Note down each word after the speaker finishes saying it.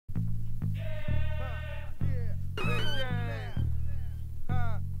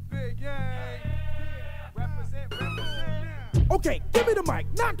Okay, give me the mic,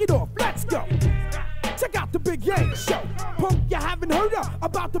 knock it off, let's go. Check out the Big Yang Show. Punk, you haven't heard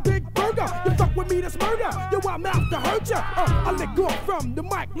about the big burger. You fuck with me, that's murder. Yo, I'm out to hurt ya. I lick off from the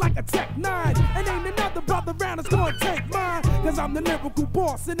mic like a Tech 9. And ain't another brother around that's gonna take mine. Cause I'm the lyrical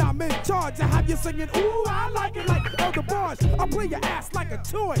boss and I'm in charge. I have you singing, ooh, I like it like other bars. I play your ass like a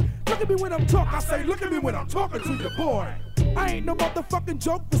toy. Look at me when I'm talking, I say, look at me when I'm talking to your boy. I ain't no motherfucking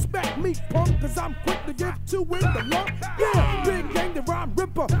joke, respect me, punk, cause I'm quick to give two in the lump. Yeah, Big Gang, the rhyme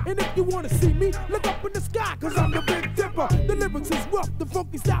ripper. And if you wanna see me, look up in the sky, cause I'm the Big Dipper. The lyrics is rough, the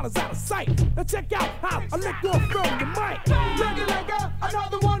funky style is out of sight. Now check out how I lick off from the mic. Licka, licka,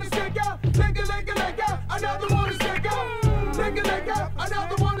 another one is Licka. Licka, licka, licka, another one is Licka. Licka, licka,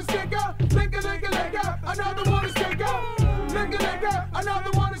 another one is Licka. Licka, licka, licka, another one is Licka. Licka, licka,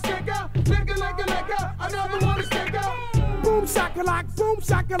 another one is Licka. Licka, licka, licka, another one is Licka. Boom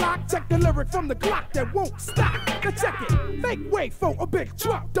shakalak, check the lyric from the clock that won't stop. Now check it, make way for a big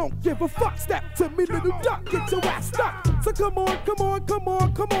truck. Don't give a fuck, step to me, little duck, get your ass stuck. So come on,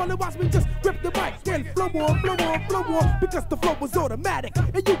 and watch me just rip the mic and flow on, because the flow was automatic.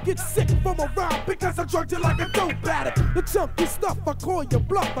 And you get sick from a rhyme because I drugged you like a dope addict. The chunky stuff, I call you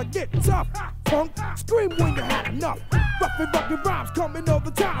bluff, I get tough. Punk, scream when you had enough. Rough and rugged rhymes coming all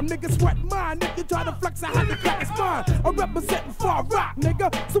the time. Niggas sweat mine. If you try to flex, I had to crack his spine. I'm representing far rock,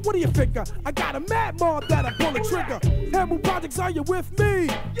 nigga. So what do you figure? I got a mad mob that'll pull a trigger. Hammer Projects, are you with me?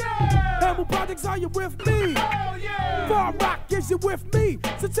 Yeah! Hammer Projects, are you with me? Oh yeah! Far rock, is you with me?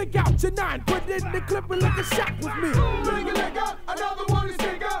 So check out your 9, put it in the clip and lick a shot with me. Licka, licka, another one is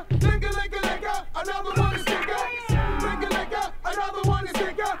Licka. Licka, licka, licka, another one is Licka. Licka, licka, another one is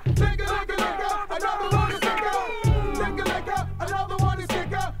Licka. Licka, licka, licka, another one is Licka. Licka, licka, another one is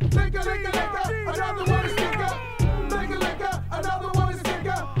Licka. Licka, licka, licka, another one is Licka. Licka, licka, another one is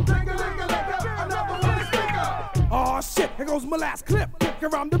Licka. Licka, licka, licka, another one is Licka. Aw shit, here goes my last clip. Pick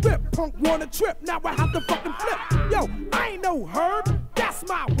around the whip, punk wanna trip. Now I have to fucking flip. Yo, I ain't no herb, that's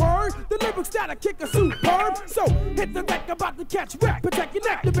my word. The lyrics that I kick are superb. So hit the deck, about to catch wreck. Protect your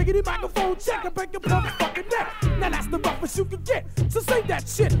neck, the biggity microphone check and break your pump's fucking neck. Now that's the roughest you can get. So say that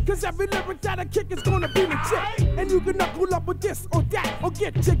shit, cause every lyric that I kick is gonna be legit. And you can knuckle up with this or that, or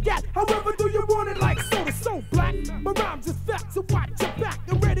get your gat. However do you want it, like soda so black. My rhymes is fat, so watch your back.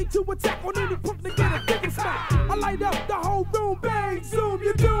 I'm ready to attack on any punk to get a bigger smack. I light up the whole room, bang, zoom,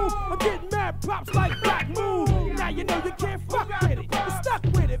 you doom. I'm getting mad props like Black Moon. Now you know you can't fuck with it. You're stuck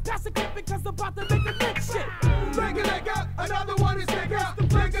with it. Pass the clip because I'm about to make a big shit. Licka, licka, another one is Licka.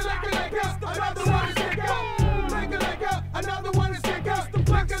 Licka, licka, licka, another one is Licka. Licka, licka, another one is Licka.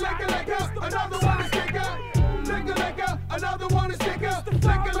 Licka, licka, licka, another one is Licka. Licka, licka, another one is Licka.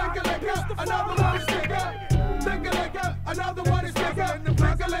 Licka, licka, licka, another one is Licka. Licka, licka, another one is Licka.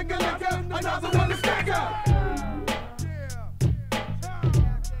 Licka, licka, licka, another